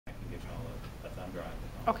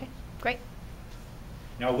OneDrive. Okay, great.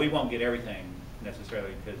 No, we won't get everything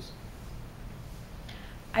necessarily because.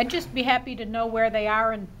 I'd just be happy to know where they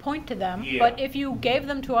are and point to them. Yeah. But if you gave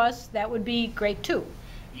them to us, that would be great too.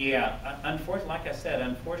 Yeah, unfortunately, like I said,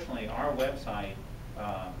 unfortunately, our website.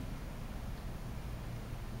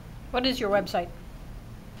 What is your website?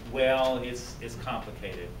 Well, it's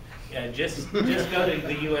complicated. Just go to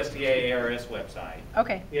the USDA ARS website.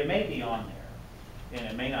 Okay. It may be on there, and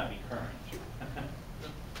it may not be current.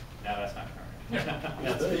 No, that's not current.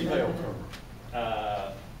 That's the email from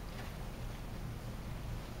Uh,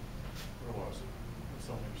 Where was it? It's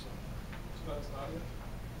on your site. So that's not it?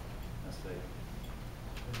 let's see.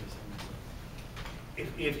 Maybe it's on your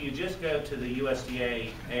site. If you just go to the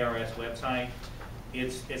USDA ARS website,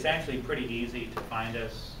 it's actually pretty easy to find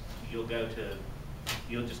us. You'll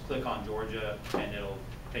just click on Georgia, and it'll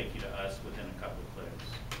take you to us within a couple of clicks.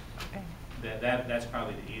 Okay. That's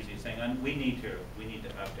probably the easiest thing. And we need to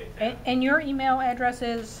update that. And your email address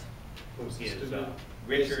is? Is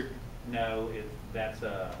Richard? No, that's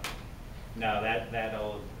no, that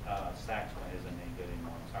old Saks one isn't any good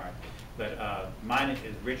anymore. I'm sorry, but mine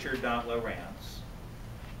is Richard.Lowrance.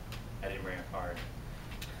 I didn't bring a card.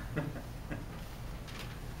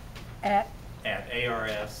 At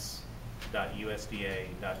ars.usda.gov.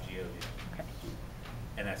 Okay.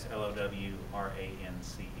 And that's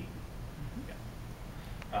LOWRANCE.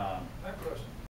 I have a question.